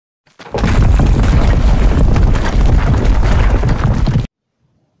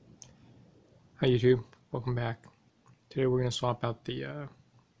Hi YouTube, welcome back. Today we're going to swap out the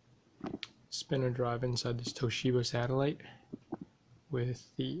spinner drive inside this Toshiba satellite with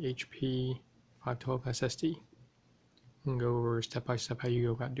the HP 512 SSD. And go over step by step how you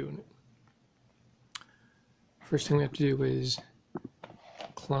go about doing it. First thing we have to do is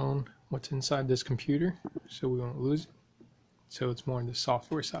clone what's inside this computer so we won't lose it. So it's more on the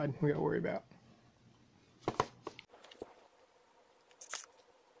software side we got to worry about.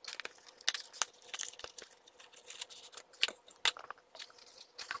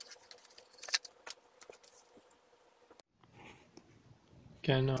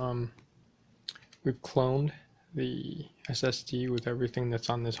 Again, we've cloned the SSD with everything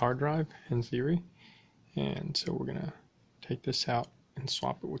that's on this hard drive in theory, and so we're gonna take this out and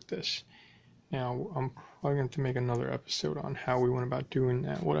swap it with this. Now I'm probably going to make another episode on how we went about doing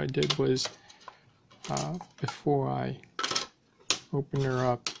that. What I did was before I open her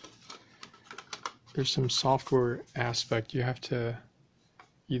up, there's some software aspect. You have to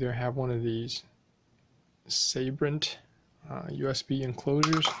either have one of these Sabrent USB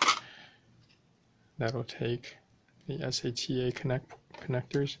enclosures that'll take the SATA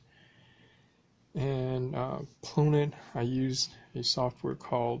connectors and clone it. I used a software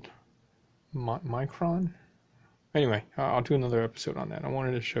called Micron. Anyway, I'll do another episode on that. I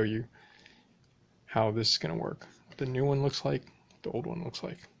wanted to show you how this is going to work. What the new one looks like, what the old one looks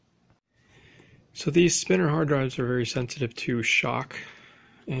like. So these spinner hard drives are very sensitive to shock,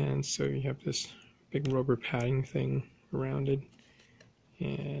 and so you have this big rubber padding thing around it,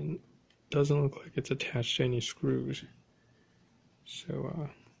 and it doesn't look like it's attached to any screws. So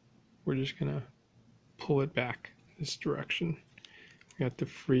we're just gonna pull it back this direction. We have to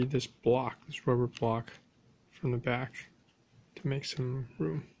free this block, this rubber block, from the back to make some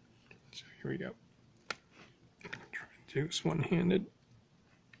room. So here we go. I'll try to do this one-handed.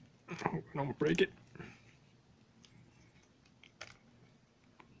 I hope I don't break it.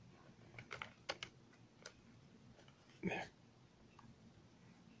 There.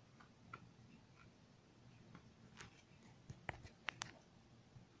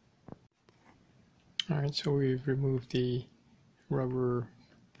 Alright, so we've removed the rubber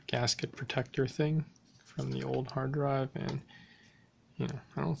gasket protector thing from the old hard drive, and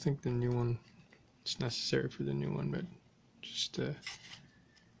I don't think the new one is necessary for the new one, but just to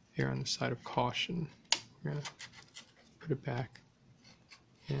err on the side of caution, we're going to put it back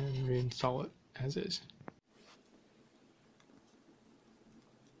and reinstall it as is.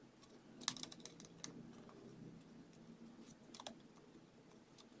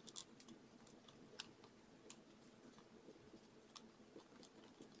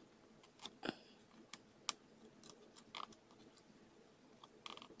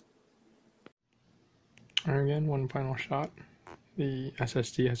 And again, one final shot. The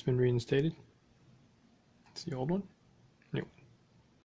SSD has been reinstated. It's the old one, new one.